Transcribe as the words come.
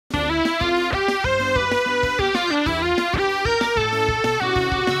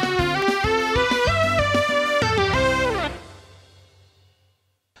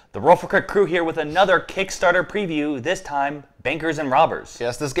Roll for Crit crew here with another Kickstarter preview, this time Bankers and Robbers.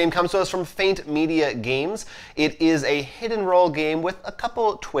 Yes, this game comes to us from Feint Media Games. It is a hidden roll game with a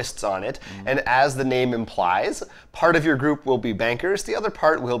couple twists on it, and as the name implies, part of your group will be bankers, the other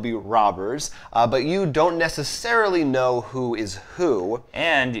part will be robbers, but you don't necessarily know who is who.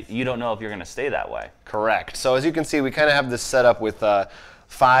 And you don't know if you're going to stay that way. Correct. So as you can see, we kind of have this set up with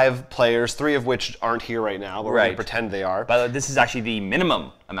 5 players, 3 of which aren't here right now, but we're going to pretend they are. By the way, this is actually the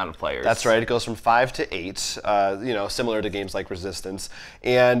minimum amount of players. That's right. It goes from 5 to 8, you know, similar to games like Resistance.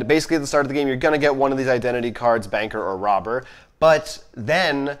 And basically at the start of the game, you're going to get one of these identity cards, banker or robber, but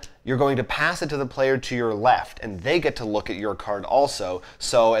then you're going to pass it to the player to your left, and they get to look at your card also.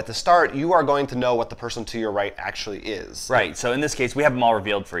 So at the start, you are going to know what the person to your right actually is. Right. So in this case, we have them all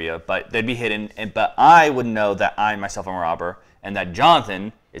revealed for you, but they'd be hidden. But I would know that I myself am a robber, and that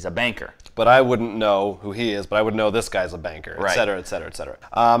Jonathan is a banker. But I wouldn't know who he is, but I would know this guy's a banker, et cetera, et cetera, et cetera.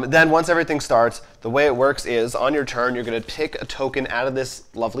 Then once everything starts, the way it works is on your turn, you're going to pick a token out of this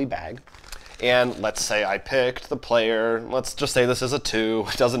lovely bag. And let's say I picked the player, let's just say this is a 2,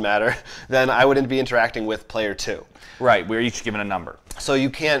 it doesn't matter. Then I wouldn't be interacting with player 2. Right, we're each given a number. So you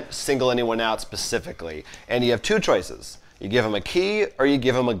can't single anyone out specifically. And you have 2 choices. You give them a key or you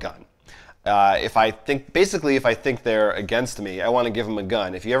give them a gun. If I think they're against me, I want to give them a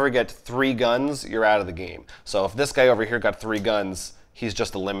gun. If you ever get 3 guns, you're out of the game. So if this guy over here got 3 guns, he's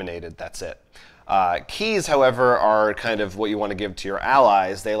just eliminated. That's it. Keys, however, are kind of what you want to give to your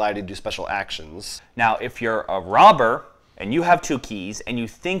allies. They allow you to do special actions. Now, if you're a robber and you have 2 keys, and you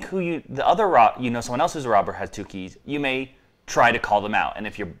think someone else who's a robber has 2 keys, you may try to call them out. And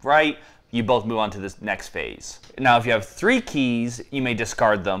if you're right, you both move on to this next phase. Now, if you have 3 keys, you may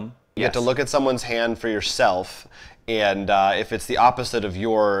discard them. You get to look at someone's hand for yourself, and if it's the opposite of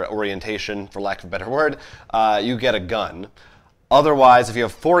your orientation, for lack of a better word, you get a gun. Otherwise, if you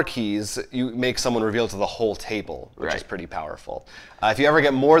have 4 keys, you make someone reveal to the whole table, which is pretty powerful. If you ever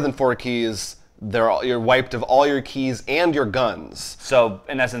get more than 4 keys, you're wiped of all your keys and your guns. So,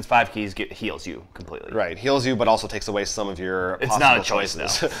 in essence, 5 keys heals you completely. Right, heals you, but also takes away some of your It's not a choice,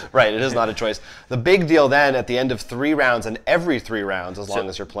 though. Right, it is not a choice. The big deal then, at the end of 3 rounds, and every 3 rounds, as long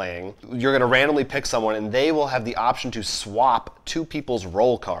as you're playing, you're going to randomly pick someone, and they will have the option to swap 2 people's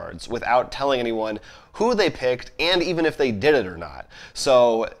roll cards without telling anyone who they picked, and even if they did it or not.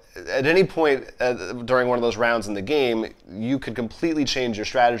 So at any point during one of those rounds in the game, you could completely change your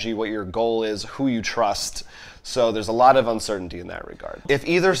strategy, what your goal is, who you trust. So there's a lot of uncertainty in that regard. If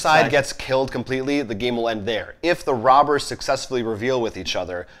either side gets killed completely, the game will end there. If the robbers successfully reveal with each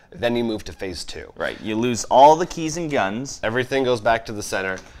other, then you move to phase 2. Right, you lose all the keys and guns. Everything goes back to the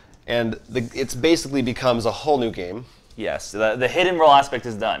center, and it basically becomes a whole new game. Yes, the hidden roll aspect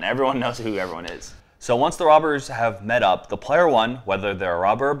is done. Everyone knows who everyone is. So once the robbers have met up, the player 1, whether they're a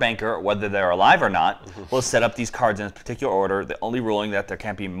robber or banker, whether they're alive or not, will set up these cards in a particular order, the only ruling that there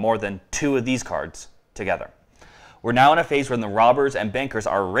can't be more than 2 of these cards together. We're now in a phase where the robbers and bankers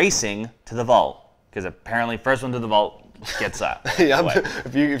are racing to the vault, because apparently first one to the vault gets that.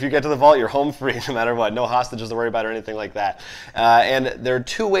 If you get to the vault, you're home free no matter what. No hostages to worry about or anything like that. And there are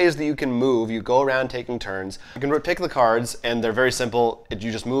 2 ways that you can move. You go around taking turns. You can pick the cards, and they're very simple.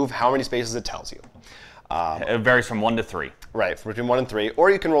 You just move how many spaces it tells you. It varies from 1 to 3. Right, between 1 and 3,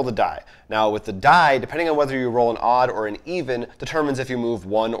 or you can roll the die. Now with the die, depending on whether you roll an odd or an even, determines if you move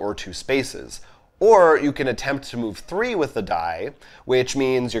 1 or 2 spaces. Or you can attempt to move 3 with the die, which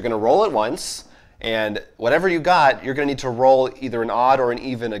means you're going to roll it once, and whatever you got, you're going to need to roll either an odd or an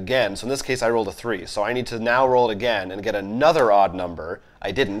even again. So in this case, I rolled a 3. So I need to now roll it again and get another odd number.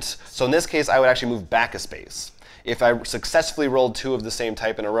 I didn't. So in this case, I would actually move back a space. If I successfully rolled 2 of the same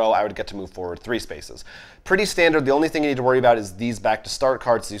type in a row, I would get to move forward 3 spaces. Pretty standard. The only thing you need to worry about is these back to start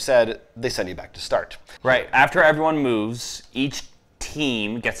cards. As you said, they send you back to start. Right. After everyone moves, each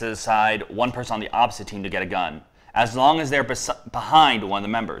team gets to decide one person on the opposite team to get a gun, as long as they're behind one of the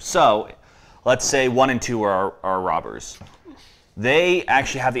members. So let's say 1 and 2 are robbers. They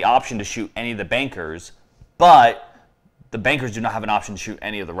actually have the option to shoot any of the bankers, but the bankers do not have an option to shoot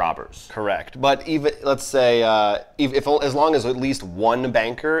any of the robbers. Correct. But even, let's say, as long as at least 1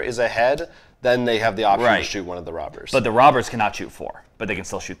 banker is ahead, then they have the option to shoot one of the robbers. But the robbers cannot shoot 4, but they can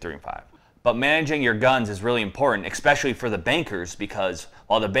still shoot 3 and 5. But managing your guns is really important, especially for the bankers, because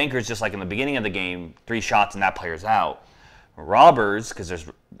while the bankers, just like in the beginning of the game, 3 shots and that player's out, robbers, because there's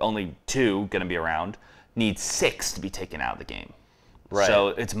only 2 going to be around, need 6 to be taken out of the game. Right. So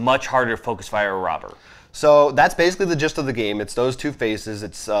it's much harder to focus fire a robber. So that's basically the gist of the game. It's those 2 phases.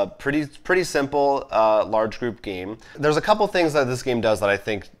 It's a pretty simple large group game. There's a couple things that this game does that I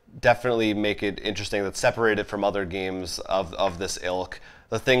think definitely make it interesting, that separate it from other games of this ilk.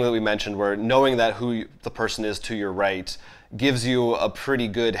 the thing that we mentioned, where knowing that the person is to your right gives you a pretty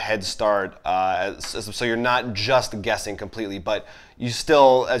good head start, so you're not just guessing completely, but you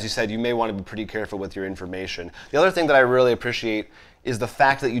still, as you said, you may want to be pretty careful with your information. The other thing that I really appreciate is the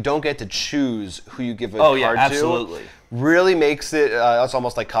fact that you don't get to choose who you give a card to. Absolutely. Really makes it, it's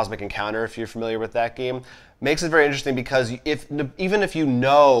almost like Cosmic Encounter, if you're familiar with that game. Makes it very interesting because even if you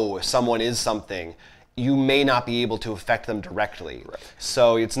know someone is something, you may not be able to affect them directly. Right.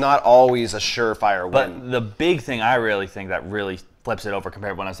 So it's not always a surefire win. But the big thing I really think that really flips it over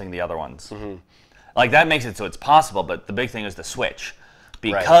compared to when I was thinking the other ones. Like that makes it so it's possible, but the big thing is the switch.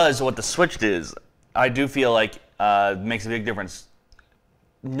 Because what the switch is, I do feel like makes a big difference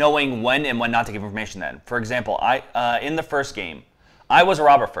knowing when and when not to give information then. For example, in the first game, I was a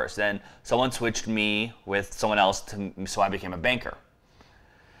robber first, then someone switched me with someone else so I became a banker.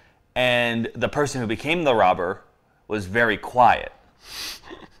 And the person who became the robber was very quiet.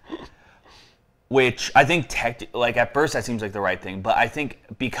 Which I think, like at first that seems like the right thing, but I think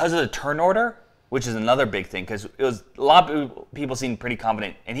because of the turn order, which is another big thing, because it was a lot of people seemed pretty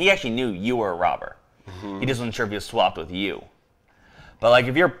confident, and he actually knew you were a robber. He just wasn't sure if he was swapped with you. But like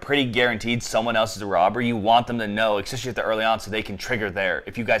if you're pretty guaranteed someone else is a robber, you want them to know, especially if they're early on, so they can trigger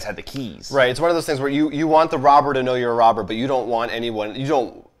if you guys had the keys. Right. It's one of those things where you want the robber to know you're a robber, but you don't want anyone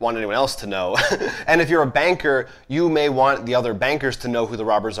else to know. And if you're a banker, you may want the other bankers to know who the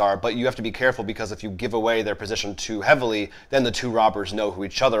robbers are, but you have to be careful because if you give away their position too heavily, then the two robbers know who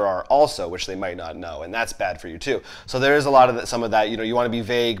each other are also, which they might not know, and that's bad for you too. So there is a lot of some of that. You want to be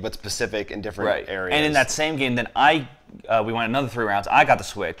vague but specific in different areas. And in that same game, then we went another 3 rounds. I got the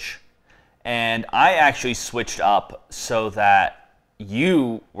switch, and I actually switched up so that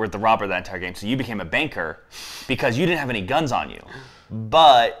you were the robber that entire game. So you became a banker because you didn't have any guns on you.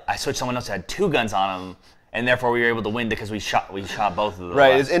 But I switched someone else who had 2 guns on him, and therefore we were able to win because we shot both of them.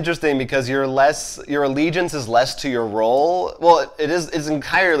 Right. It's interesting because your allegiance is less to your role. Well, it's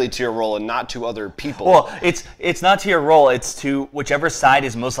entirely to your role and not to other people. Well, it's not to your role. It's to whichever side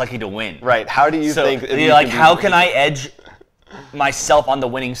is most likely to win. Right. How do you think? You're like, how can I edge myself on the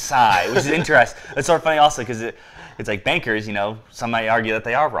winning side? Which is interesting. It's sort of funny also because it's like bankers, some might argue that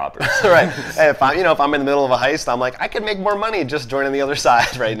they are robbers. Right. And if I'm in the middle of a heist, I'm like, I could make more money just joining the other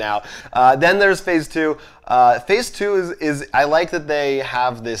side right now. Then there's phase 2. Phase 2 is I like that they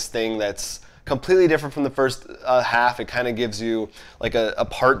have this thing that's completely different from the first half. It kind of gives you like a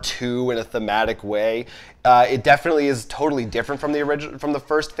part 2 in a thematic way. It definitely is totally different from the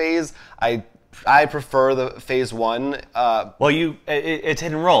first phase. I prefer the phase 1. It's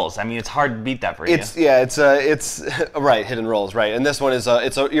hidden rolls. I mean, it's hard to beat that for you. It's right, hidden rolls, right. And this one is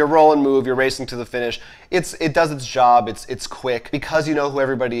your roll and move. You're racing to the finish. It does its job. It's quick because you know who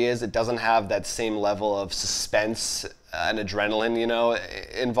everybody is. It doesn't have that same level of suspense and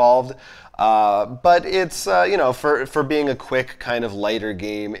adrenaline, involved. But it's for being a quick kind of lighter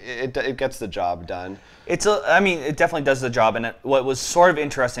game, it gets the job done. It definitely does the job. And what was sort of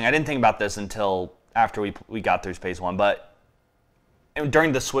interesting, I didn't think about this until after we got through phase 1, but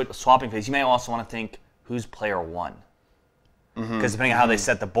during the swapping phase, you may also want to think who's player 1, because depending on how they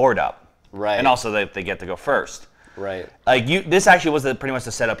set the board up, right, and also they get to go first, right. Like this actually was pretty much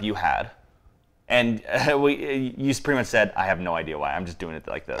the setup you had. And you pretty much said, I have no idea why. I'm just doing it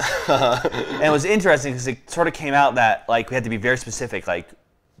like this. And it was interesting because it sort of came out that we had to be very specific. Like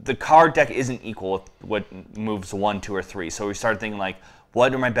the card deck isn't equal with what moves 1, 2, or 3. So we started thinking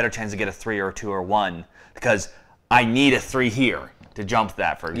what are my better chances to get a 3 or a 2 or 1? Because I need a 3 here to jump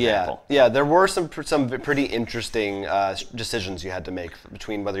that, for example. Yeah. There were some pretty interesting decisions you had to make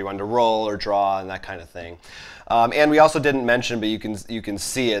between whether you wanted to roll or draw and that kind of thing. And we also didn't mention, but you can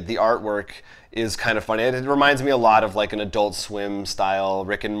see it. The artwork is kind of funny. It reminds me a lot of like an Adult Swim style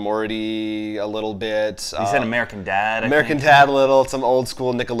Rick and Morty a little bit. You said American Dad. American Dad a little, some old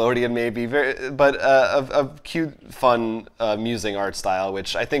school Nickelodeon maybe, but a cute, fun, amusing art style,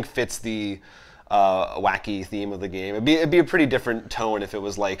 which I think fits the wacky theme of the game. It'd be a pretty different tone if it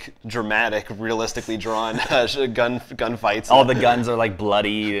was like dramatic, realistically drawn gun fights. All the guns are like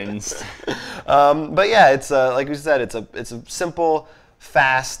bloody and. But yeah, it's like we said, it's a simple,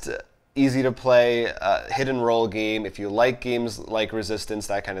 fast, easy to play hidden roll game. If you like games like Resistance,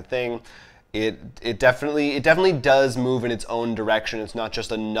 that kind of thing, it definitely does move in its own direction. It's not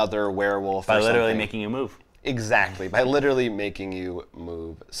just another werewolf. By literally making you move. Exactly, by literally making you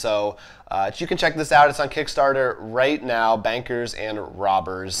move. So you can check this out. It's on Kickstarter right now, Bankers and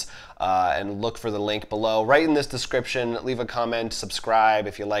Robbers, and look for the link below. Right in this description, leave a comment, subscribe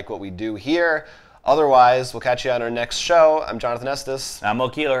if you like what we do here. Otherwise, we'll catch you on our next show. I'm Jonathan Estes. I'm Mo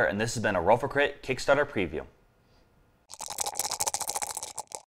Keeler, and this has been a Roll for Crit Kickstarter preview.